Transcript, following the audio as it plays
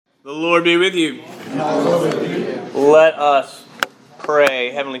The Lord be with you. Let us pray.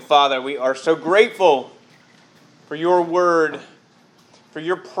 Heavenly Father, we are so grateful for your word, for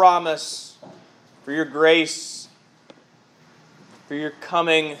your promise, for your grace, for your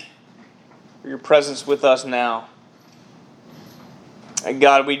coming, for your presence with us now. And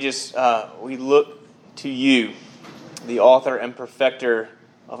God, we look to you, the author and perfecter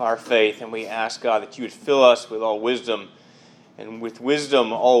of our faith, and we ask, God, that you would fill us with all wisdom, and with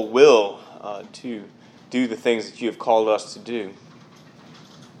wisdom, all will to do the things that you have called us to do.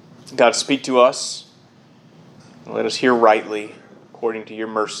 God, speak to us, and let us hear rightly according to your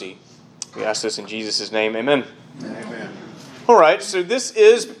mercy. We ask this in Jesus' name. Amen. Amen. All right, so this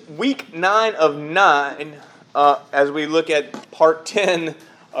is week 9 of 9 as we look at part 10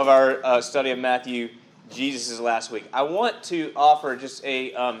 of our study of Matthew, Jesus' last week. I want to offer just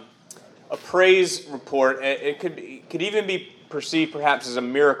a praise report. It could even be perceived perhaps as a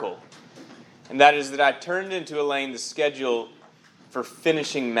miracle, and that is that I turned into Elaine the schedule for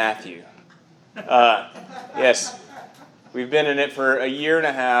finishing Matthew. Yes, we've been in it for a year and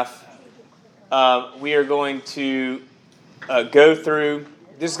a half. We are going to go through,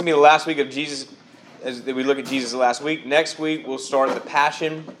 this is going to be the last week of Jesus, as we look at Jesus last week. Next week we'll start the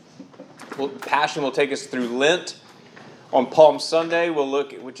Passion. Passion will take us through Lent. On Palm Sunday we'll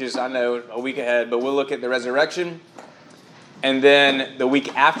look at, which is, I know, a week ahead, but we'll look at the resurrection. And then the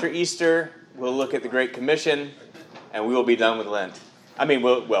week after Easter, we'll look at the Great Commission, and we will be done with Lent.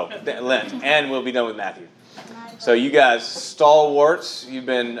 Lent, and we'll be done with Matthew. So you guys, stalwarts, you've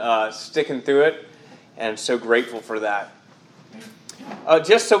been sticking through it, and so grateful for that.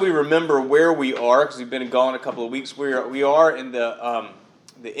 Just so we remember where we are, because we've been gone a couple of weeks, we are in the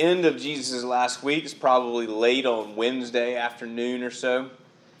end of Jesus' last week. It's probably late on Wednesday afternoon or so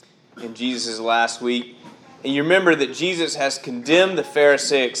in Jesus' last week. And you remember that Jesus has condemned the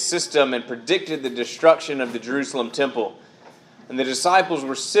Pharisaic system and predicted the destruction of the Jerusalem temple. And the disciples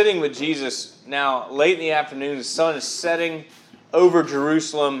were sitting with Jesus now late in the afternoon. The sun is setting over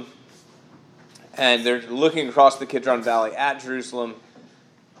Jerusalem, and they're looking across the Kidron Valley at Jerusalem,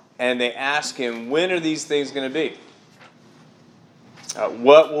 and they ask him, when are these things going to be?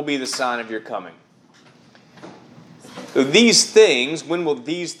 What will be the sign of your coming? So these things, when will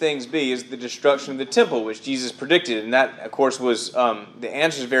these things be, is the destruction of the temple, which Jesus predicted. And that, of course, was, the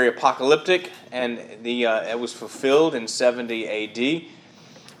answer is very apocalyptic, and it was fulfilled in 70 A.D.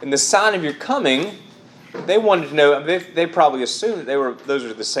 And the sign of your coming, they wanted to know, they probably assumed that those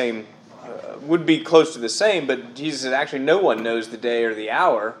are the same, would be close to the same, but Jesus said, actually, no one knows the day or the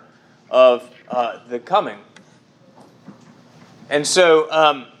hour of the coming. And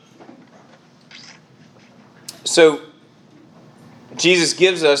so Jesus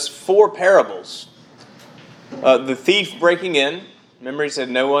gives us 4 parables. The thief breaking in. Remember, he said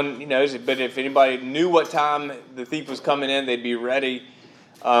no one knows, but if anybody knew what time the thief was coming in, they'd be ready.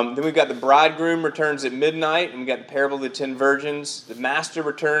 Then we've got the bridegroom returns at midnight, and we've got the parable of the 10 virgins. The master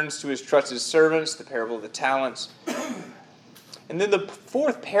returns to his trusted servants, the parable of the talents. And then the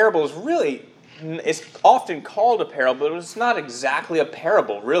 4th parable is really, it's often called a parable, but it's not exactly a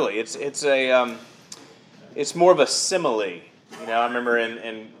parable, really. It's more of a simile. I remember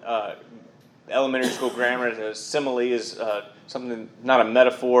in elementary school grammar, a simile is something, not a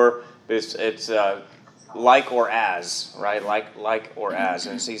metaphor, but it's like or as, right? Like or as.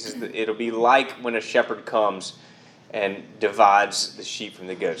 And so he says that it'll be like when a shepherd comes and divides the sheep from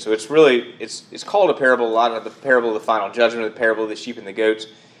the goats. So it's really, it's called a parable, a lot of the parable of the final judgment, the parable of the sheep and the goats.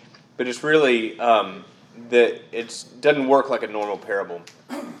 But it's really, that it doesn't work like a normal parable.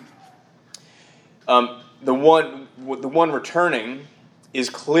 The one returning is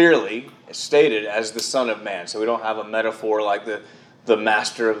clearly stated as the Son of Man. So we don't have a metaphor like the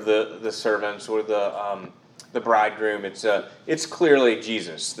master of the servants or the bridegroom. It's clearly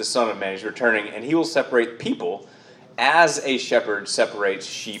Jesus, the Son of Man. He's returning, and he will separate people as a shepherd separates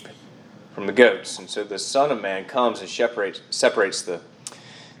sheep from the goats. And so the Son of Man comes and separates the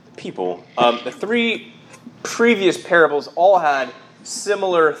people. The 3 previous parables all had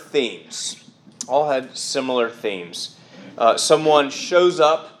similar themes. Someone shows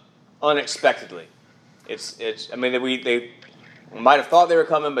up unexpectedly. They might have thought they were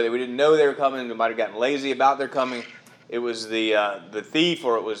coming, but we didn't know they were coming. They might have gotten lazy about their coming. It was the thief,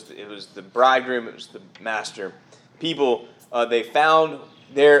 or it was the bridegroom. It was the master. People they found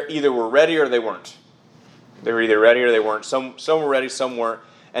they either were ready or they weren't. They were either ready or they weren't. Some were ready, some weren't.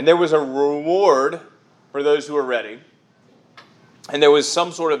 And there was a reward for those who were ready. And there was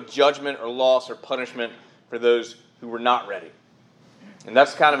some sort of judgment or loss or punishment for those who were not ready. And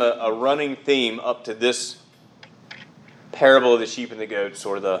that's kind of a running theme up to this parable of the sheep and the goats,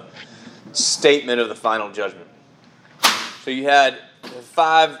 or the statement of the final judgment. So you had the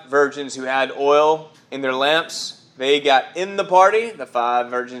 5 virgins who had oil in their lamps. They got in the party. The 5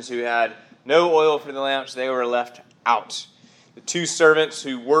 virgins who had no oil for the lamps, they were left out. The 2 servants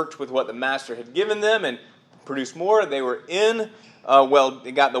who worked with what the master had given them and produced more, they were in.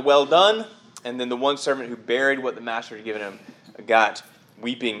 They got the well done. And then the 1 servant who buried what the master had given him got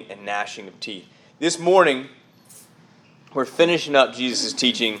weeping and gnashing of teeth. This morning, we're finishing up Jesus'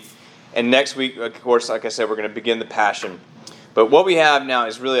 teaching. And next week, of course, like I said, we're going to begin the Passion. But what we have now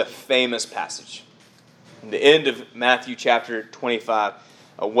is really a famous passage. In the end of Matthew chapter 25,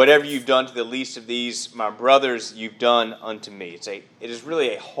 whatever you've done to the least of these, my brothers, you've done unto me. It is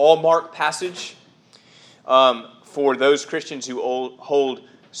really a hallmark passage for those Christians who hold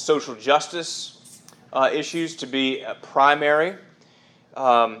social justice issues to be primary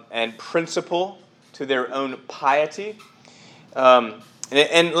and principal to their own piety.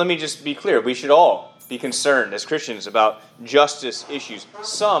 And let me just be clear, we should all be concerned as Christians about justice issues.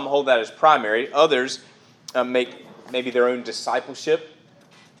 Some hold that as primary, others make maybe their own discipleship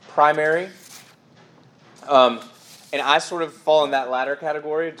primary. And I sort of fall in that latter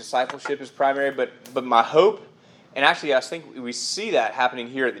category. Discipleship is primary, but my hope, and actually I think we see that happening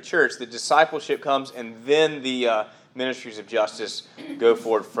here at the church, the discipleship comes and then the ministries of justice go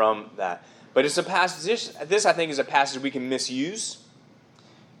forward from that. But it's a passage, this I think is a passage we can misuse.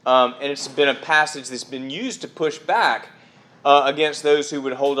 And it's been a passage that's been used to push back against those who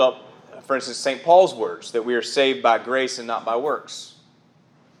would hold up, for instance, St. Paul's words, that we are saved by grace and not by works.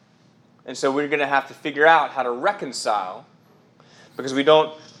 And so we're going to have to figure out how to reconcile, because we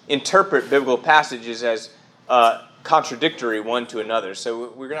don't interpret biblical passages as contradictory one to another. So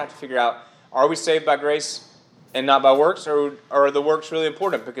we're going to have to figure out, are we saved by grace and not by works, or are the works really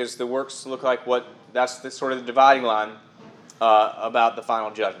important? Because the works look like that's the sort of the dividing line about the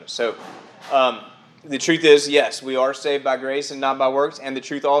final judgment. So the truth is, yes, we are saved by grace and not by works, and the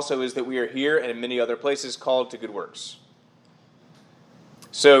truth also is that we are here and in many other places called to good works.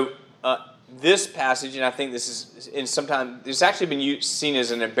 So this passage, and I think this is, in sometimes it's actually been seen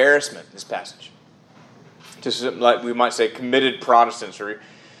as an embarrassment, this passage. Just like we might say committed Protestants or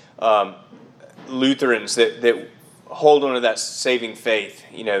Lutherans that hold on to that saving faith.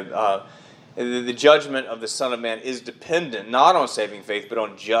 The judgment of the Son of Man is dependent not on saving faith, but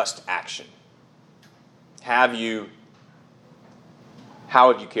on just action. How have you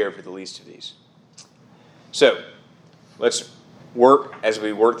cared for the least of these? So, let's work, as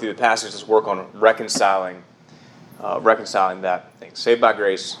we work through the passage, let's work on reconciling that thing. Saved by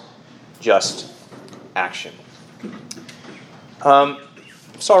grace, just action.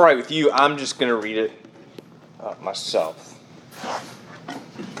 If it's all right with you, I'm just going to read it myself.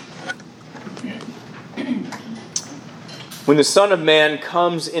 When the Son of Man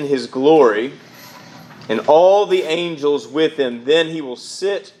comes in his glory, and all the angels with him, then he will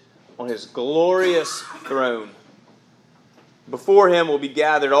sit on his glorious throne. Before him will be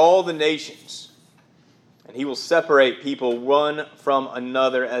gathered all the nations, and he will separate people one from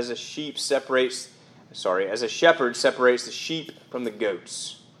another as a shepherd separates the sheep from the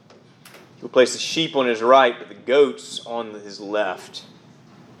goats. He will place the sheep on his right, but the goats on his left.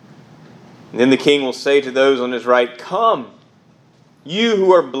 And then the king will say to those on his right, "Come, you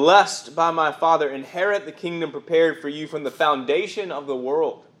who are blessed by my Father, inherit the kingdom prepared for you from the foundation of the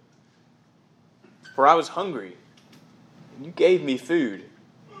world. For I was hungry, and you gave me food.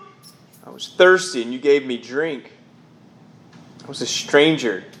 I was thirsty, and you gave me drink. I was a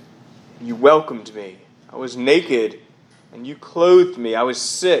stranger, and you welcomed me. I was naked, and you clothed me. I was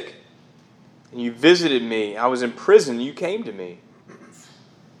sick, and you visited me. I was in prison, and you came to me."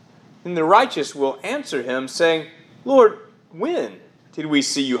 And the righteous will answer him, saying, "Lord, when did we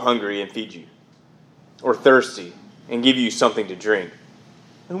see you hungry and feed you? Or thirsty and give you something to drink?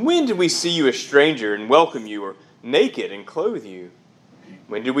 And when did we see you a stranger and welcome you, or naked and clothe you?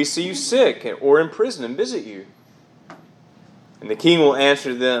 When did we see you sick or in prison and visit you?" And the king will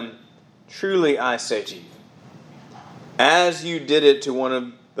answer them, "Truly I say to you, as you did it to one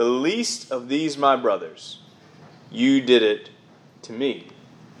of the least of these my brothers, you did it to me."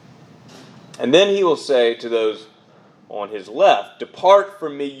 And then he will say to those on his left, "Depart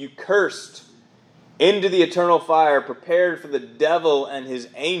from me, you cursed, into the eternal fire prepared for the devil and his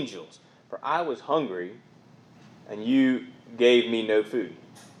angels. For I was hungry, and you gave me no food.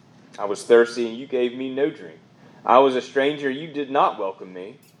 I was thirsty, and you gave me no drink. I was a stranger, you did not welcome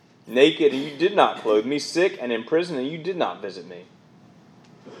me. Naked, and you did not clothe me. Sick and in prison, and you did not visit me."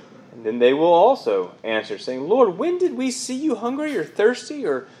 And then they will also answer, saying, "Lord, when did we see you hungry or thirsty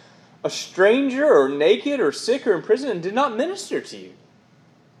or a stranger or naked or sick or in prison and did not minister to you?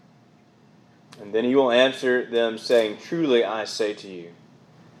 And then he will answer them, saying, Truly I say to you,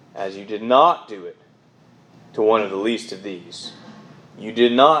 as you did not do it to one of the least of these, you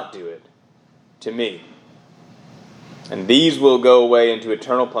did not do it to me. And these will go away into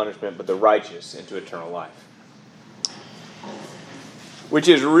eternal punishment, but the righteous into eternal life. Which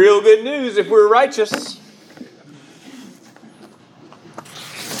is real good news if we're righteous.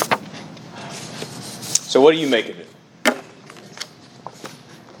 So what do you make of it?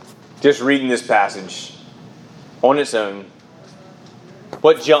 Just reading this passage on its own,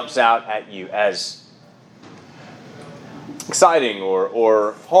 what jumps out at you as exciting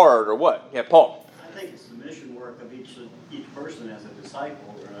or hard or what? Yeah, Paul. I think it's the mission work of each person as a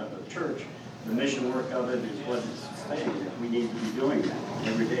disciple or of a church. The mission work of it is what it's saying that we need to be doing that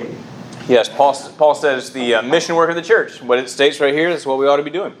every day. Yes, Paul says the mission work of the church. What it states right here is what we ought to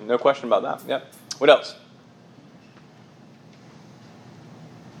be doing. No question about that. Yeah. What else?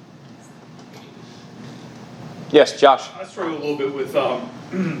 Yes, Josh. I struggle a little bit with,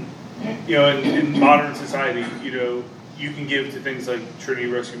 in modern society, you can give to things like Trinity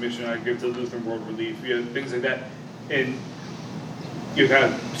Rescue Mission, I give to Lutheran World Relief, things like that. And you have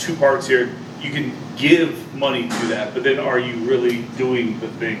kind of two parts here. You can give money to that, but then are you really doing the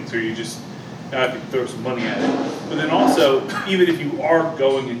things? Or you just have to throw some money at it? But then also, even if you are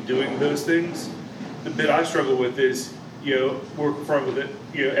going and doing those things, the bit I struggle with is, we're confronted with it,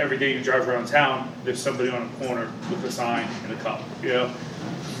 every day you drive around town, there's somebody on a corner with a sign and a cup,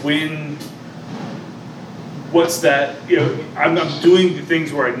 what's that, I'm doing the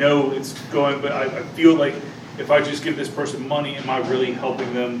things where I know it's going, but I feel like if I just give this person money, am I really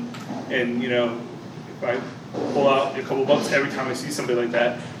helping them? And, if I pull out a couple bucks every time I see somebody like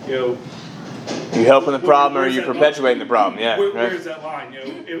that, you helping the problem or you perpetuating the problem? Yeah. Where's that line?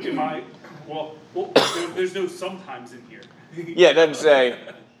 Am I, well, there's no sometimes in here. Yeah, it doesn't say,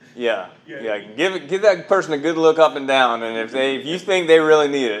 yeah. Give that person a good look up and down, and if you think they really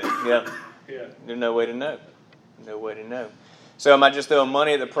need it, there's no way to know. No way to know. So am I just throwing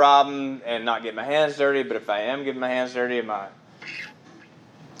money at the problem and not getting my hands dirty? But if I am getting my hands dirty, am I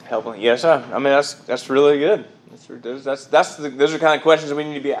helping? Yes, I mean that's really good. Those are the kind of questions that we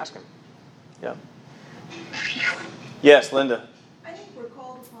need to be asking. Yeah. Yes, Linda. I think we're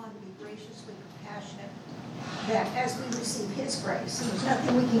called upon to be graciously compassionate. That as we receive His grace, and there's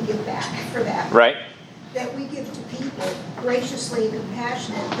nothing we can give back for that. Right. That we give to people graciously and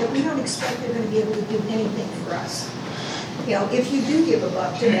compassionate, that we don't expect they're going to be able to do anything for us. If you do give a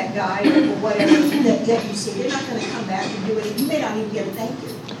buck to that guy or whatever that you see, they're not going to come back and do it. You may not even get a thank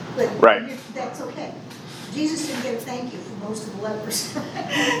you, but that's okay. Jesus didn't get a thank you for most of the lepers.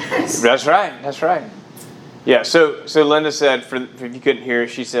 That's right. Yeah. So Linda said, if you couldn't hear,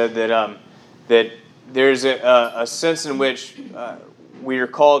 she said that that there's a sense in which we are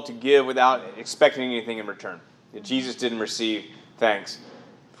called to give without expecting anything in return. That Jesus didn't receive thanks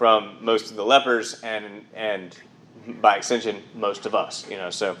from most of the lepers, and by extension, most of us.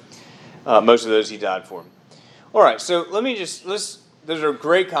 So most of those He died for. All right. So those are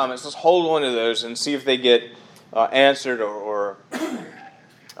great comments. Let's hold on to those and see if they get answered or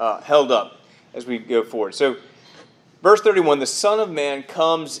held up as we go forward. So, verse 31, the Son of Man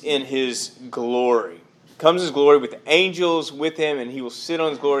comes in His glory. Comes in His glory with the angels with Him, and He will sit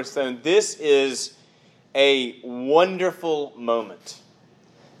on His glorious throne. This is a wonderful moment.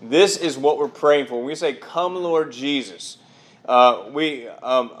 This is what we're praying for. When we say, "Come, Lord Jesus,"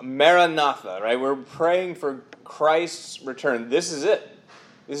 Maranatha, right? We're praying for Christ's return. This is it.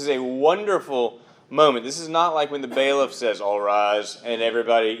 This is a wonderful moment. This is not like when the bailiff says, "All rise," and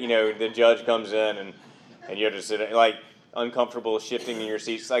everybody, the judge comes in and you have to sit like uncomfortable, shifting in your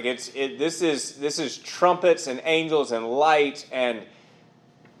seats. Like this is trumpets and angels and light and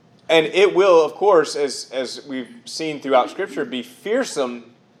it will, of course, as we've seen throughout Scripture, be fearsome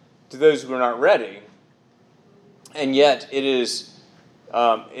to those who are not ready. And yet it is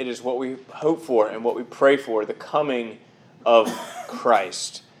what we hope for and what we pray for, the coming of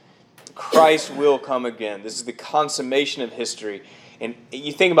Christ. Christ will come again. This is the consummation of history. And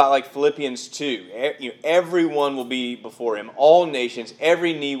you think about like Philippians 2. Everyone will be before Him. All nations,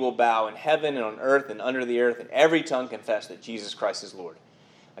 every knee will bow in heaven and on earth and under the earth, and every tongue confess that Jesus Christ is Lord.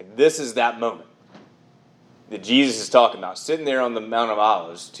 Like this is that moment that Jesus is talking about, sitting there on the Mount of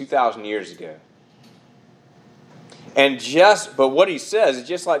Olives 2,000 years ago. But what He says is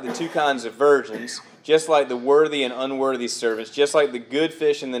just like the two kinds of virgins, just like the worthy and unworthy servants, just like the good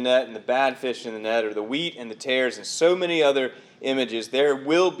fish in the net and the bad fish in the net, or the wheat and the tares, and so many other images, there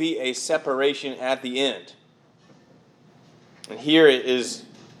will be a separation at the end. And here it is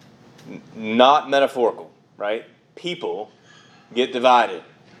not metaphorical, right? People get divided.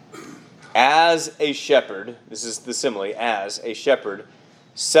 As a shepherd, this is the simile, as a shepherd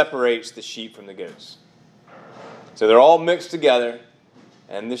separates the sheep from the goats. So they're all mixed together,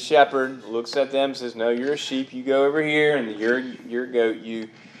 and the shepherd looks at them and says, no, you're a sheep, you go over here, and you're a goat, you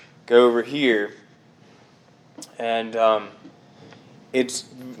go over here. And it's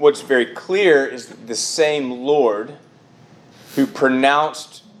what's very clear is that the same Lord who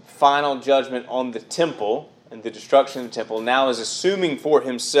pronounced final judgment on the temple and the destruction of the temple now is assuming for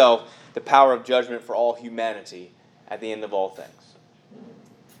himself the power of judgment for all humanity at the end of all things.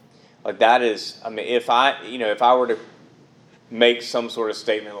 Like that is, I mean, if I were to make some sort of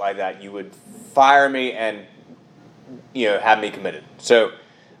statement like that, you would fire me and, have me committed. So,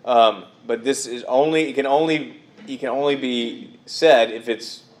 but this is only, it can only be said if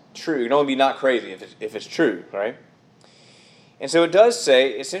it's true. It can only be not crazy if it's true, right? And so it does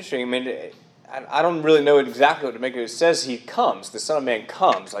say, it's interesting, I mean, I don't really know exactly what to make of it. It says he comes, the Son of Man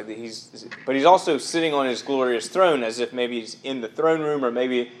comes, but he's also sitting on his glorious throne as if maybe he's in the throne room, or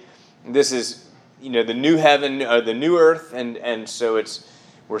maybe this is, the new heaven or the new earth, and so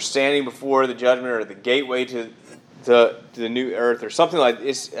we're standing before the judgment or the gateway to the new earth or something like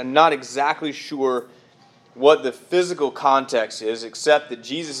this. I'm not exactly sure what the physical context is, except that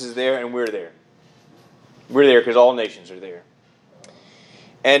Jesus is there and we're there. We're there because all nations are there.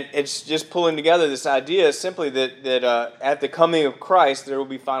 And it's just pulling together this idea simply that at the coming of Christ, there will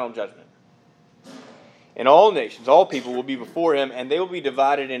be final judgment. And all nations, all people will be before him, and they will be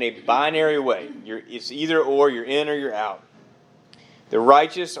divided in a binary way. It's either or, you're in or you're out. The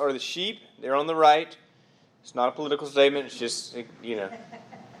righteous are the sheep, they're on the right. It's not a political statement, it's just,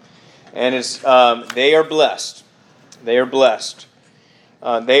 And it's they are blessed. They are blessed.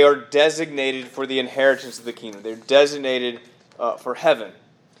 They are designated for the inheritance of the kingdom. They're designated for heaven.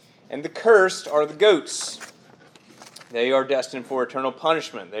 And the cursed are the goats. They are destined for eternal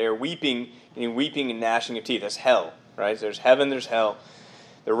punishment. They are weeping and gnashing of teeth. That's hell, right? There's heaven, there's hell.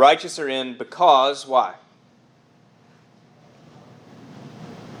 The righteous are in because, why?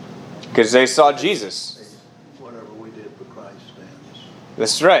 Because they saw Jesus. Whatever we did for Christ stands.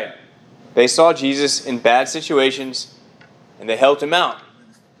 That's right. They saw Jesus in bad situations, and they helped him out.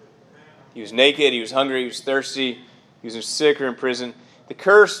 He was naked, he was hungry, he was thirsty, he was sick or in prison. The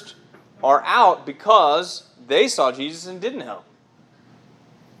cursed are out because they saw Jesus and didn't help.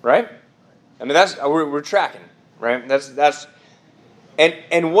 Right? I mean, we're tracking, right? That's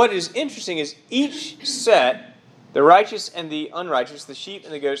and what is interesting is each set, the righteous and the unrighteous, the sheep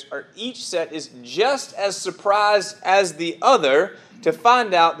and the goats, each set is just as surprised as the other to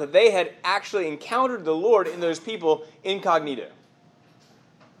find out that they had actually encountered the Lord in those people incognito.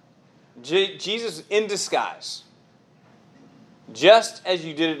 Jesus in disguise. Just as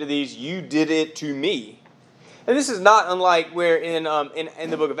you did it to these, you did it to me. And this is not unlike where in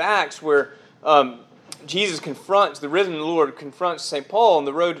the book of Acts, where Jesus confronts, the risen Lord confronts St. Paul on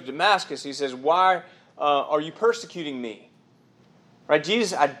the road to Damascus. He says, why are you persecuting me? Right?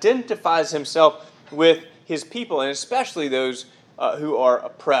 Jesus identifies himself with his people, and especially those who are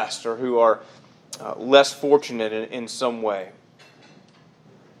oppressed or who are less fortunate in some way.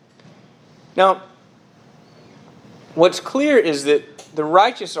 Now, what's clear is that the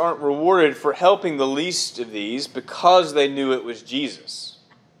righteous aren't rewarded for helping the least of these because they knew it was Jesus.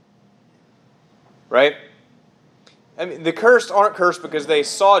 Right? I mean, the cursed aren't cursed because they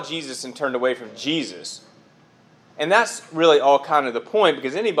saw Jesus and turned away from Jesus. And that's really all kind of the point,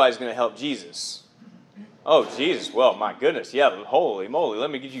 because anybody's going to help Jesus. Oh, Jesus, well, my goodness, yeah, holy moly,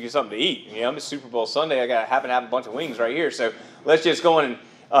 let me get you something to eat. It's Super Bowl Sunday, happen to have a bunch of wings right here, so let's just go in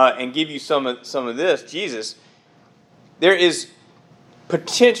and give you some of this. Jesus, there is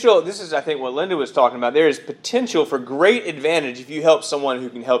potential, this is I think what Linda was talking about, there is potential for great advantage if you help someone who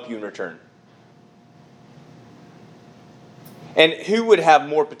can help you in return. And who would have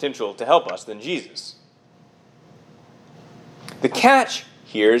more potential to help us than Jesus? The catch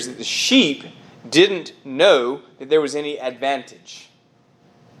here is that the sheep didn't know that there was any advantage.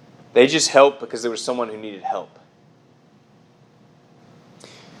 They just helped because there was someone who needed help.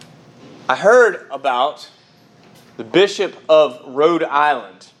 I heard about the Bishop of Rhode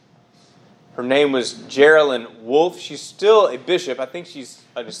Island. Her name was Geraldine Wolfe. She's still a bishop. I think she's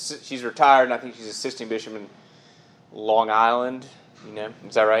retired, and I think she's assisting bishop in Long Island.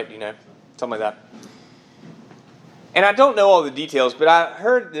 Is that right? Something like that. And I don't know all the details, but I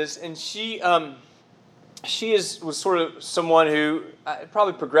heard this, and she was sort of someone who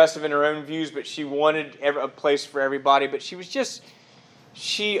probably progressive in her own views, but she wanted a place for everybody. But she was just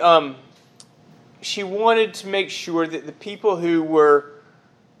she wanted to make sure that the people who were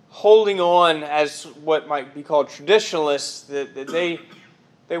holding on as what might be called traditionalists, that they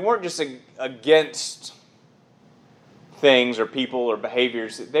weren't just against things or people or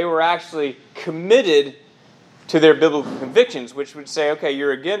behaviors. They were actually committed to their biblical convictions, which would say, okay,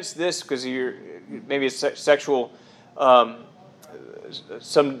 you're against this because you're maybe a sexual,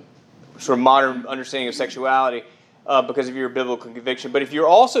 some sort of modern understanding of sexuality because of your biblical conviction. But if you're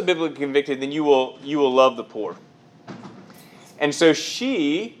also biblically convicted, then you will love the poor. And so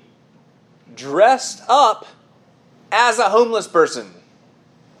she dressed up as a homeless person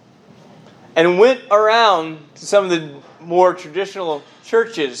and went around to some of the more traditional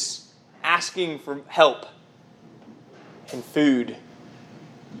churches asking for help and food.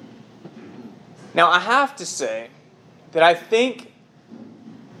 Now, I have to say that I think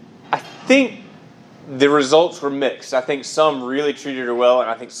the results were mixed. I think some really treated her well, and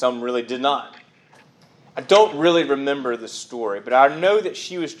I think some really did not. I don't really remember the story, but I know that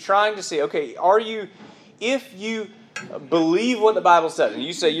she was trying to say, okay, if you believe what the Bible says, and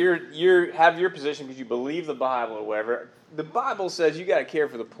you say you have your position because you believe the Bible or whatever, the Bible says you got to care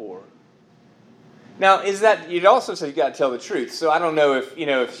for the poor. Now, it also says you got to tell the truth. So I don't know I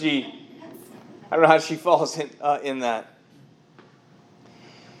don't know how she falls in that.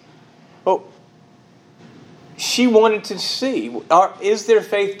 But she wanted to see, is their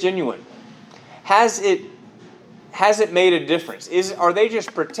faith genuine? Has it made a difference? Are they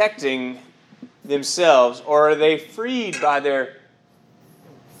just protecting themselves, or are they freed by the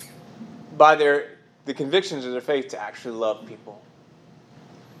convictions of their faith to actually love people?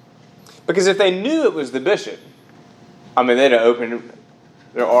 Because if they knew it was the bishop, they'd have opened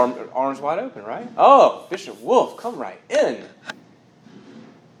their arms wide open, right? Oh, Bishop Wolf, come right in.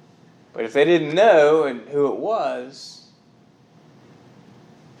 But if they didn't know and who it was,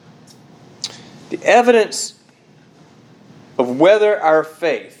 the evidence of whether our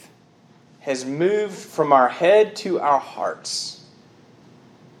faith has moved from our head to our hearts.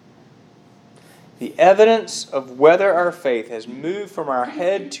 The evidence of whether our faith has moved from our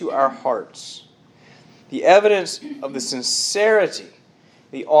head to our hearts. The evidence of the sincerity,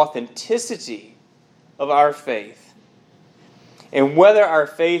 the authenticity of our faith. And whether our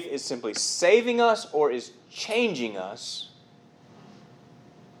faith is simply saving us or is changing us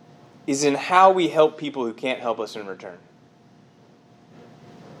is in how we help people who can't help us in return.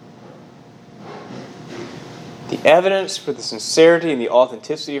 The evidence for the sincerity and the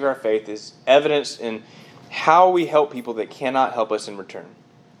authenticity of our faith is evidenced in how we help people that cannot help us in return.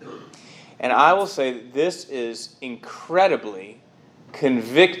 And I will say that this is incredibly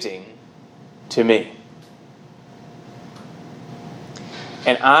convicting to me.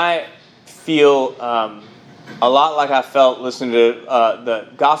 And I feel a lot like I felt listening to the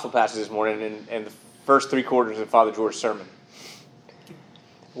gospel passage this morning and the first 3 quarters of Father George's sermon.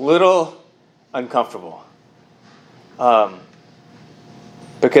 Little uncomfortable.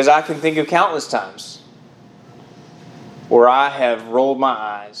 Because I can think of countless times where I have rolled my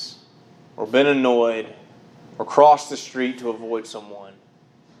eyes or been annoyed or crossed the street to avoid someone.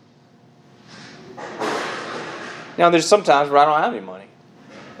 Now, there's some times where I don't have any money.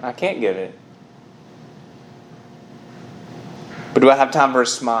 I can't give it. But do I have time for a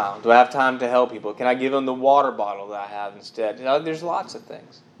smile? Do I have time to help people? Can I give them the water bottle that I have instead? There's lots of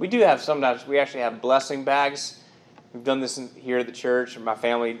things. We do have sometimes, we actually have blessing bags. We've done this here at the church, and my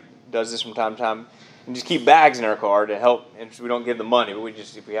family does this from time to time. And just keep bags in our car to help. And we don't give the money, but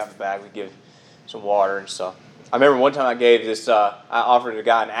if we have a bag, we give some water and stuff. I remember one time I gave this, I offered a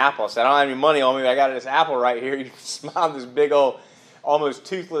guy an apple. I said, I don't have any money on me, but I got this apple right here. He smiled this big old, almost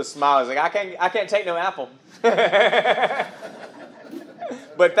toothless smile. He's like, I can't take no apple.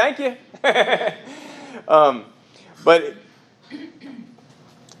 But thank you.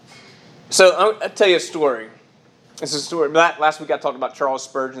 So I'll tell you a story. This is a story. Last week I talked about Charles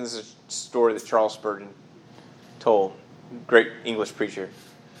Spurgeon. This is a story that Charles Spurgeon told. Great English preacher.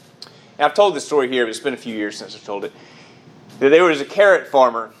 And I've told this story here, but it's been a few years since I told it. That there was a carrot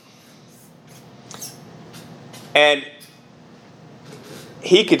farmer. And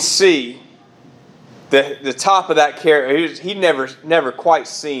he could see the top of that carrot. He'd never quite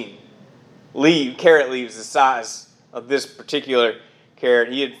seen carrot leaves the size of this particular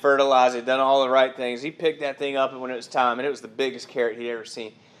carrot. He had fertilized it, done all the right things. He picked that thing up when it was time, and it was the biggest carrot he'd ever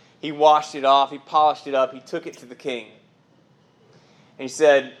seen. He washed it off. He polished it up. He took it to the king. And he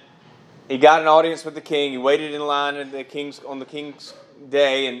said, he got an audience with the king. He waited in line on the king's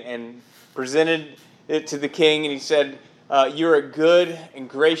day and presented it to the king. And he said, you're a good and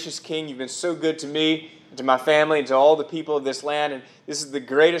gracious king. You've been so good to me, and to my family, and to all the people of this land. And this is the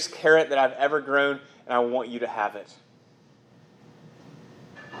greatest carrot that I've ever grown, and I want you to have it.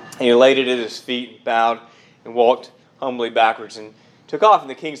 And he laid it at his feet, bowed, and walked humbly backwards and took off. And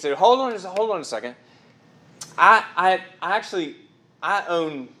the king said, hold on a second. I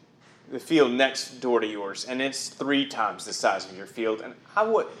own the field next door to yours, and it's 3 times the size of your field. And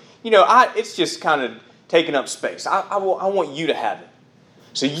it's just kind of taking up space. I want you to have it.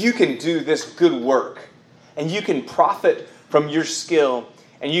 So you can do this good work, and you can profit from your skill,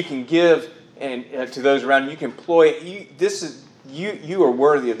 and you can give to those around you. You can employ it. You are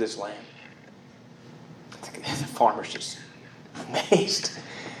worthy of this land. The farmer's just amazed.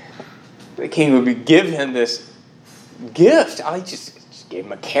 The king would give him this gift. He just gave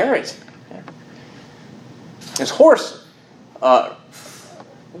him a carrot. His horse,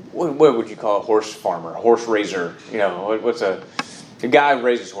 what would you call a horse farmer, a horse raiser? What's a guy who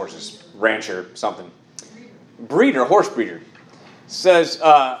raises horses, rancher, something. Breeder, horse breeder, says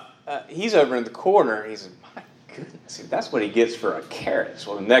he's over in the corner. He says, my goodness, that's what he gets for a carrot.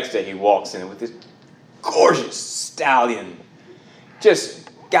 Well, the next day he walks in with this gorgeous stallion, just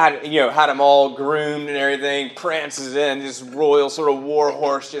had him all groomed and everything, prances in, this royal sort of war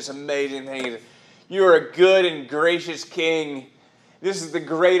horse, just amazing thing. You're a good and gracious king. This is the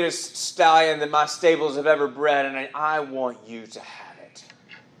greatest stallion that my stables have ever bred, and I want you to have it.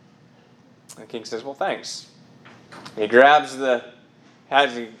 And the king says, well, thanks. He grabs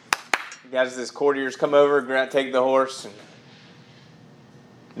has his courtiers come over, take the horse, and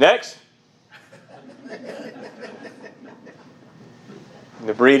next.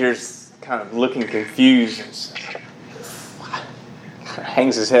 The breeder's kind of looking confused and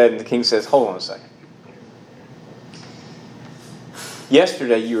hangs his head, and the king says, hold on a second.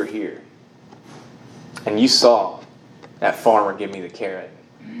 Yesterday you were here, and you saw that farmer give me the carrot.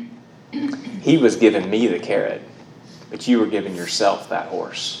 He was giving me the carrot, but you were giving yourself that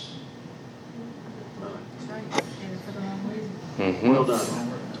horse. Mm-hmm. Well done.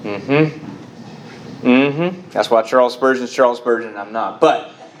 Mm-hmm. Mm-hmm. That's why Charles Spurgeon's Charles Spurgeon and I'm not.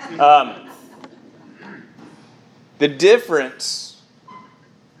 But the difference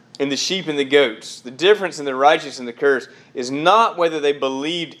in the sheep and the goats, the difference in the righteous and the cursed, is not whether they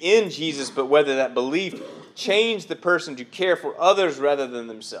believed in Jesus, but whether that belief changed the person to care for others rather than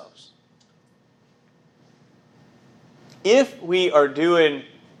themselves. If we are doing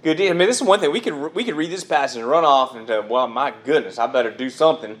good deeds, this is one thing, we could read this passage and run off and go, well, my goodness, I better do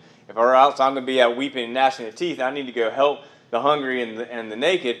something. Or else I'm going to be out weeping and gnashing of teeth. I need to go help the hungry and the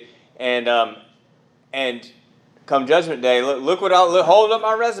naked. And come Judgment Day, look what hold up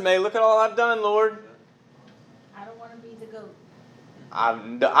my resume. Look at all I've done, Lord. I don't want to be the goat. I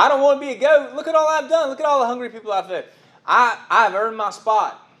don't want to be a goat. Look at all I've done. Look at all the hungry people I've fed. I've earned my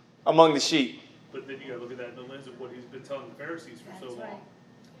spot among the sheep. But then you got to look at that in the lens of what he's been telling the Pharisees for That's so long. right.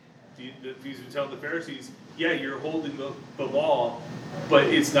 He's been telling the Pharisees, yeah, you're holding the law, but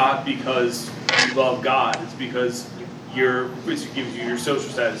it's not because you love God. It's because it gives you your social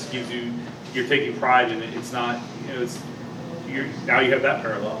status. It gives you, you're taking pride in it. It's not, now you have that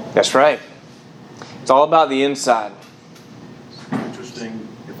parallel. That's right. It's all about the inside. Interesting,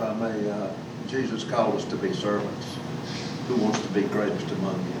 if I may, Jesus called us to be servants. Who wants to be greatest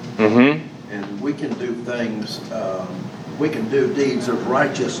among you? Mm-hmm. And we can do things, we can do deeds of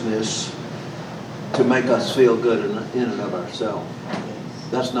righteousness to make us feel good in and of ourselves.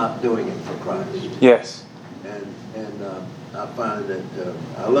 That's not doing it for Christ. Yes. And I find that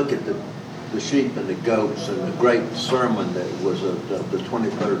I look at the sheep and the goats and the great sermon that was of the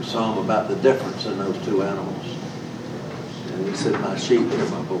 23rd Psalm about the difference in those two animals. And he said, my sheep hear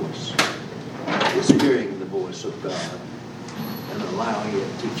my voice. It's hearing the voice of God and allowing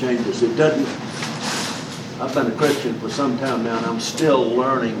it to change us. It doesn't. I've been a Christian for some time now, and I'm still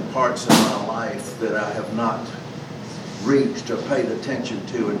learning parts of my life that I have not reached or paid attention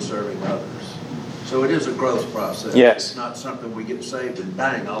to in serving others. So it is a growth process. Yes. It's not something we get saved and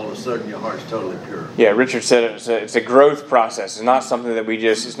bang, all of a sudden your heart's totally pure. Yeah, Richard said it's a growth process. It's not something that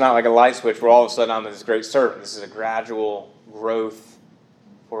it's not like a light switch where all of a sudden I'm this great servant. This is a gradual growth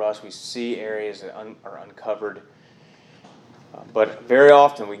for us. We see areas that are uncovered. But very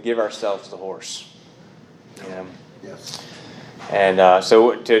often we give ourselves the horse. Yes. And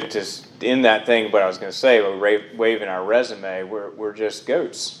so to end that thing, what I was going to say, we're waving our resume, we're just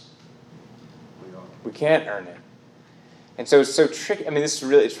goats. We are. We can't earn it. And so it's so tricky. It's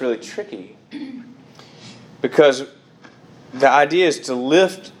really tricky. Because the idea is to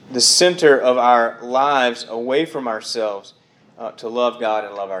lift the center of our lives away from ourselves to love God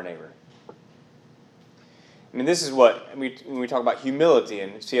and love our neighbor. This is when we talk about humility,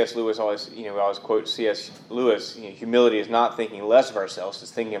 and C.S. Lewis we always quote C.S. Lewis, humility is not thinking less of ourselves, it's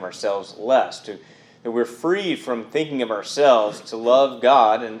thinking of ourselves less. that we're freed from thinking of ourselves to love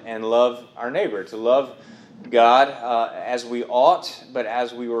God and love our neighbor, to love God as we ought, but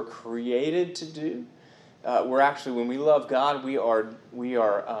as we were created to do. We're actually, when we love God, we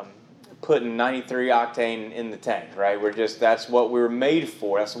are putting 93 octane in the tank, right? That's what we were made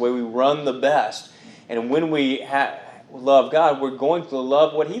for. That's the way we run the best. And when we love God, we're going to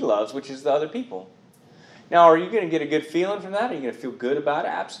love what He loves, which is the other people. Now, are you going to get a good feeling from that? Are you going to feel good about it?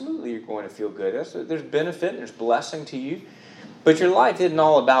 Absolutely, you're going to feel good. There's benefit, there's blessing to you. But your life isn't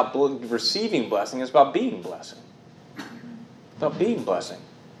all about receiving blessing. It's about being blessing. It's about being blessing.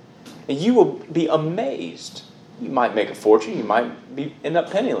 And you will be amazed. You might make a fortune. You might end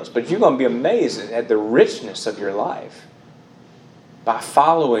up penniless. But you're going to be amazed at the richness of your life by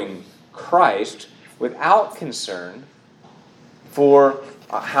following Christ without concern for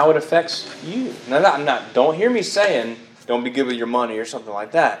how it affects you. Now, don't hear me saying don't be good with your money or something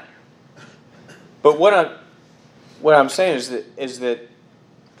like that. But what I'm saying is that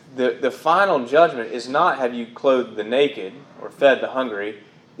the final judgment is not have you clothed the naked or fed the hungry.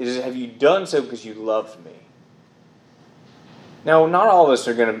 It is have you done so because you loved me. Now, not all of us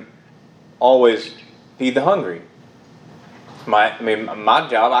are going to always feed the hungry. My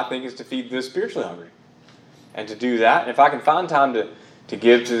job, I think, is to feed the spiritually hungry. And to do that, and if I can find time to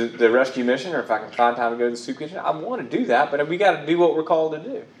give to the rescue mission, or if I can find time to go to the soup kitchen, I want to do that, but we got to do what we're called to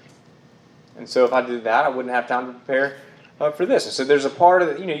do. And so if I did that, I wouldn't have time to prepare for this. And so there's a part of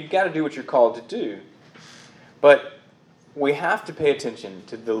it, you've got to do what you're called to do. But we have to pay attention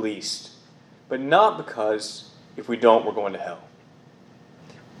to the least. But not because if we don't, we're going to hell.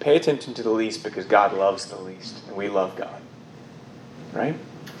 Pay attention to the least because God loves the least, and we love God. Right?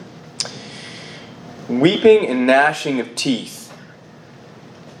 Weeping and gnashing of teeth.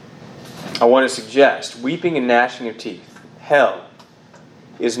 I want to suggest, weeping and gnashing of teeth, hell,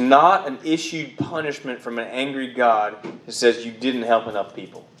 is not an issued punishment from an angry God that says you didn't help enough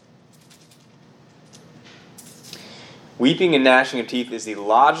people. Weeping and gnashing of teeth is the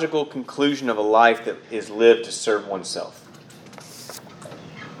logical conclusion of a life that is lived to serve oneself.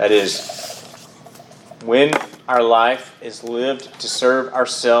 That is, when our life is lived to serve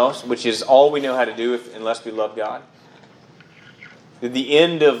ourselves, which is all we know how to do unless we love God, the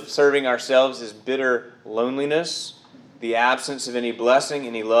end of serving ourselves is bitter loneliness, the absence of any blessing,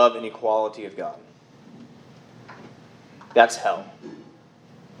 any love, any quality of God. That's hell.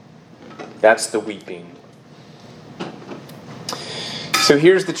 That's the weeping. So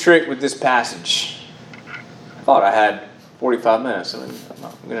here's the trick with this passage. I thought I had 45 minutes.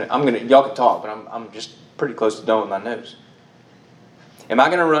 I'm gonna. Y'all can talk, but I'm just pretty close to done with my notes. Am I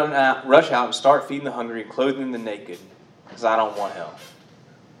going to rush out and start feeding the hungry and clothing the naked because I don't want hell?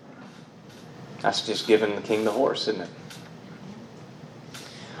 That's just giving the king the horse, isn't it?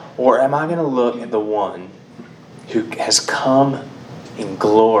 Or am I going to look at the one who has come in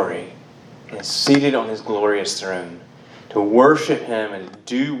glory and is seated on his glorious throne to worship him and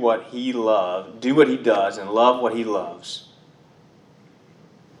do what he loves, do what he does and love what he loves?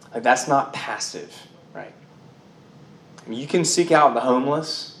 Like, that's not passive, right? I mean, you can seek out the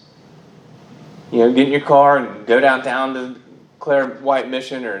homeless. Get in your car and go downtown to Claire White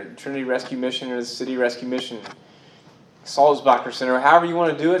Mission or Trinity Rescue Mission or the City Rescue Mission, Salzbacher Center, however you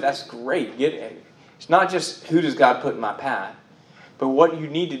want to do it, that's great. It's not just who does God put in my path, but what you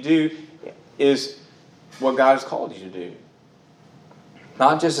need to do is what God has called you to do.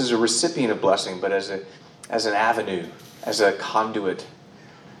 Not just as a recipient of blessing, but as an avenue, as a conduit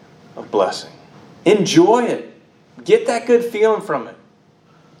of blessing. Enjoy it. Get that good feeling from it.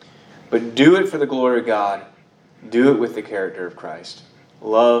 But do it for the glory of God. Do it with the character of Christ.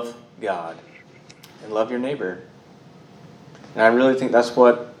 Love God and love your neighbor. And I really think that's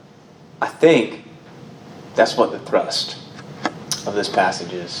what the thrust of this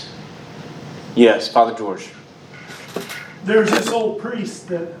passage is. Yes, Father George. There's this old priest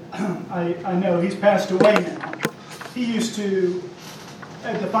that I know, he's passed away now. He used to,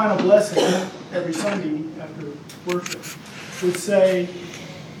 at the final blessing every Sunday after worship, would say,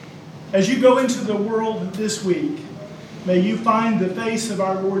 as you go into the world this week, may you find the face of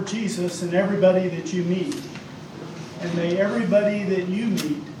our Lord Jesus in everybody that you meet. And may everybody that you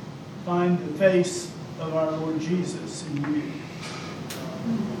meet find the face of our Lord Jesus in you.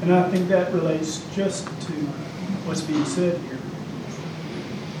 And I think that relates just to what's being said here.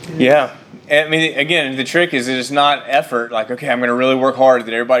 Yeah. I mean, again, the trick is that it's not effort, like, okay, I'm going to really work hard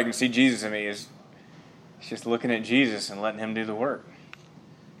that everybody can see Jesus in me. It's just looking at Jesus and letting him do the work.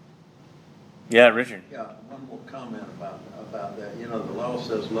 Yeah, Richard. Yeah, one more comment about that. The law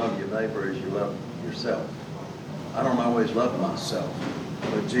says love your neighbor as you love yourself. I don't always love myself,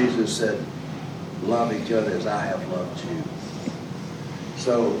 but Jesus said, love each other as I have loved you.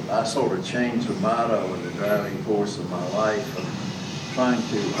 So I sort of changed the motto and the driving force of my life of trying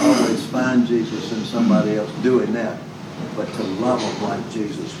to always find Jesus in somebody else doing that, but to love them like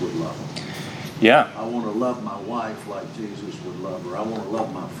Jesus would love them. Yeah. I want to love my wife like Jesus would love her. I want to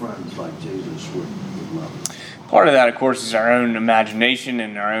love my friends like Jesus would love them. Part of that, of course, is our own imagination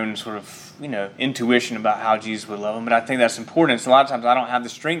and our own sort of, intuition about how Jesus would love them. But I think that's important. So a lot of times I don't have the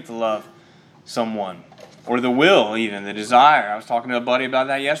strength to love someone, or the will, even the desire. I was talking to a buddy about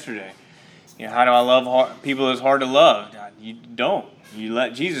that yesterday. How do I love people that's hard to love? You don't. You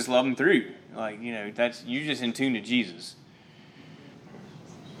let Jesus love them through. That's you're just in tune to Jesus.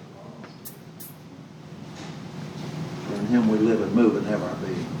 In Him we live and move and have our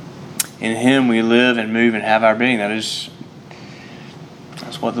being. In Him we live and move and have our being. That's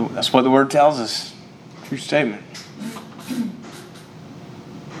what the Word tells us. True statement.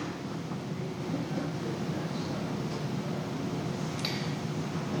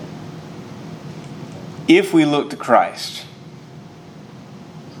 If we look to Christ,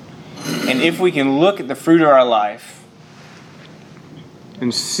 and if we can look at the fruit of our life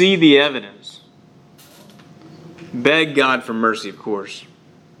and see the evidence, beg God for mercy, of course.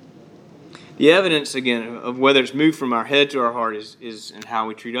 The evidence, again, of whether it's moved from our head to our heart is in how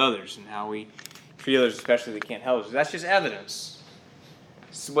we treat others and how we treat others, especially that can't help us. That's just evidence.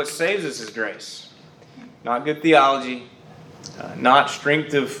 What saves us is grace, not good theology. Not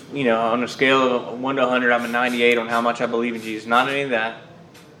strength of, on a scale of 1 to 100, I'm a 98 on how much I believe in Jesus. Not any of that.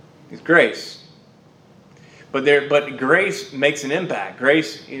 It's grace. But grace makes an impact.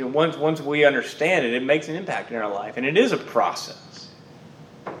 Grace, once we understand it, it makes an impact in our life. And it is a process.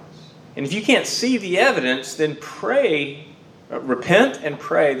 And if you can't see the evidence, then pray, repent and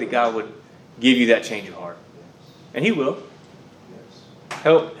pray that God would give you that change of heart. And He will.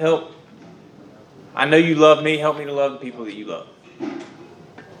 Help. I know you love me. Help me to love the people that you love.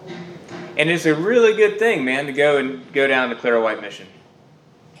 And it's a really good thing, man, to go down to Clara White Mission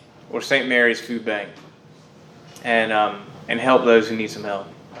or St. Mary's Food Bank and help those who need some help.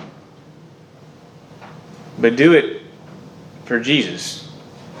 But do it for Jesus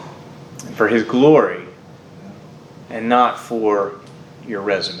and for His glory and not for your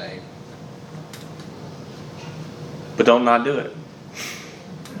resume. But don't not do it.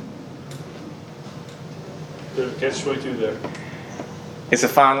 Catch 22 there. It's a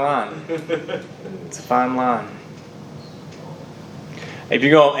fine line. It's a fine line. If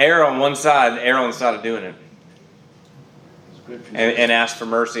you're going to err on one side, err on the side of doing it. And ask for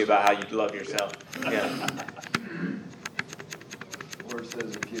mercy about how you love yourself. Yeah. The Word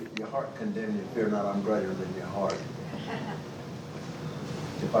says, if your heart condemn you, fear not, I'm greater than your heart.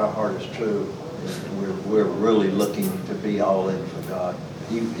 If our heart is true, we're really looking to be all in for God.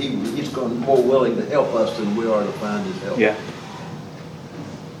 He's more willing to help us than we are to find His help. Yeah.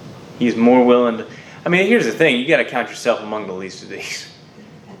 He's more willing to. Here's the thing. You got to count yourself among the least of these.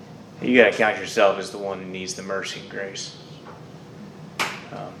 You got to count yourself as the one who needs the mercy and grace.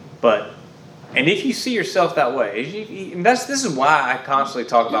 And if you see yourself that way, this is why I constantly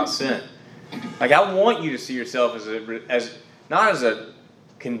talk about sin. Like, I want you to see yourself as not as a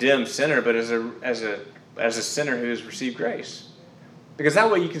condemned sinner, but as a sinner who has received grace. Because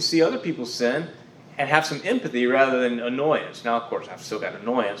that way you can see other people's sin and have some empathy rather than annoyance. Now, of course, I've still got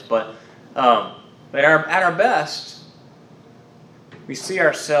annoyance, but at our best, we see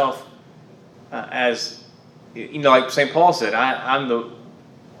ourselves as, like St. Paul said, I'm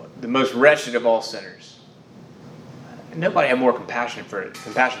the most wretched of all sinners. Nobody had more compassion for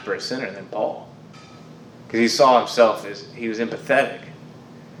a sinner than Paul, because he saw himself as he was empathetic.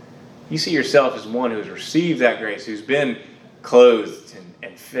 You see yourself as one who has received that grace, who's been clothed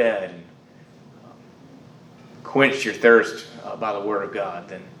and fed and quenched your thirst by the Word of God,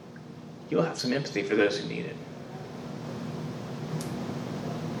 then you'll have some empathy for those who need it.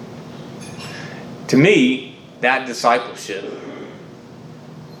 To me, that discipleship,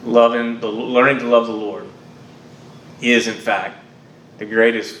 learning to love the Lord, is in fact the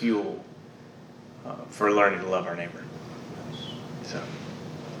greatest fuel for learning to love our neighbor. So,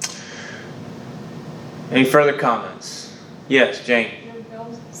 any further comments? Yes, Jane. There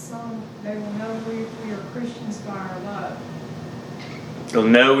was a song, they will know we are Christians by our love. They'll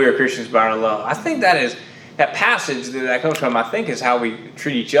know we are Christians by our love. I think that passage that comes from, I think, is how we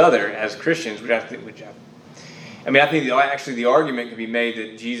treat each other as Christians, I think the argument can be made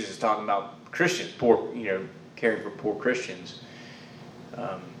that Jesus is talking about Christians, poor, caring for poor Christians,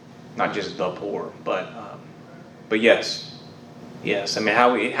 not just the poor, but yes.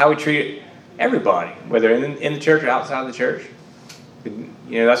 How we treat everybody, whether in the church or outside of the church.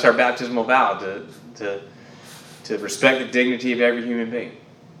 That's our baptismal vow, to respect the dignity of every human being.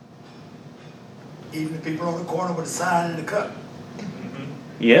 Even the people on the corner with the sign and the cup.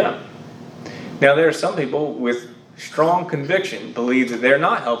 Yeah. Now, there are some people with strong conviction believe that they're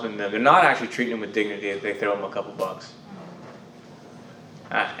not helping them. They're not actually treating them with dignity if they throw them a couple bucks.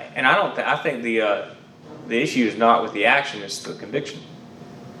 And I think the issue is not with the action; it's the conviction.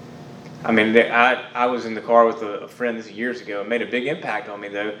 I mean, I was in the car with a friend this years ago. It made a big impact on me,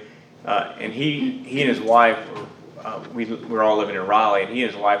 though. And he and his wife, we were all living in Raleigh, and he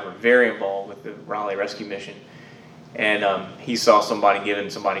and his wife were very involved with the Raleigh Rescue Mission. And he saw somebody giving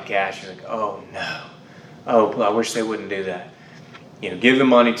somebody cash. He's like, "Oh no! Oh, I wish they wouldn't do that. Give the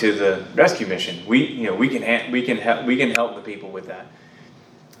money to the rescue mission. We can help the people with that."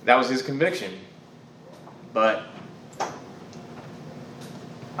 That was his conviction. But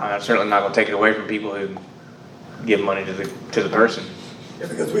I'm certainly not going to take it away from people who give money to the person. Yeah,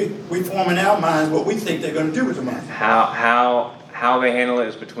 because we form in our minds what we think they're going to do with the money. How they handle it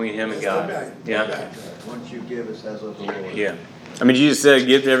is between him and God. Right. Yeah. Right. Once you give, it says of the Lord. Yeah. I mean, Jesus said,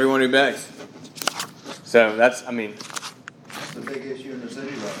 "Give to everyone who begs." So that's the big issue in the city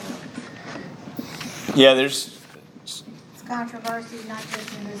right now. Yeah, there's It's controversy, not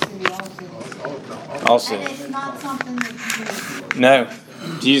just in this city, all cities. also And it's not something that you no.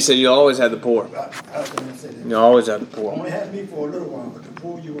 Jesus said, "You'll always have the poor. I was going to say that. You'll always have the poor." Only have me for a little while, but the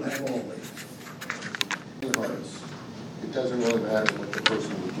poor you will have always. It doesn't really matter what the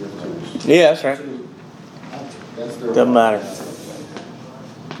person would give to us. Yeah, that's right. That's their Doesn't matter.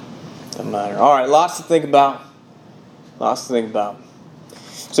 Doesn't matter. All right, lots to think about.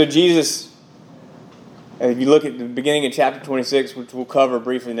 So Jesus, if you look at the beginning of chapter 26, which we'll cover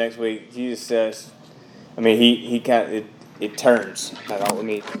briefly next week, Jesus says, it turns.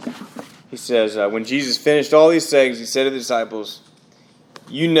 He says, when Jesus finished all these things, he said to the disciples,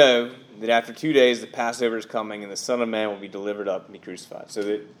 "You know that after 2 days the Passover is coming and the Son of Man will be delivered up and be crucified." So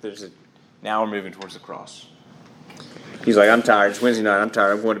that now we're moving towards the cross. He's like, "I'm tired. It's Wednesday night. I'm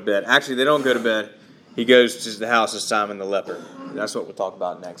tired. I'm going to bed." Actually, they don't go to bed. He goes to the house of Simon the leper. That's what we'll talk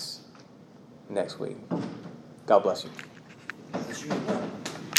about next week. God bless you.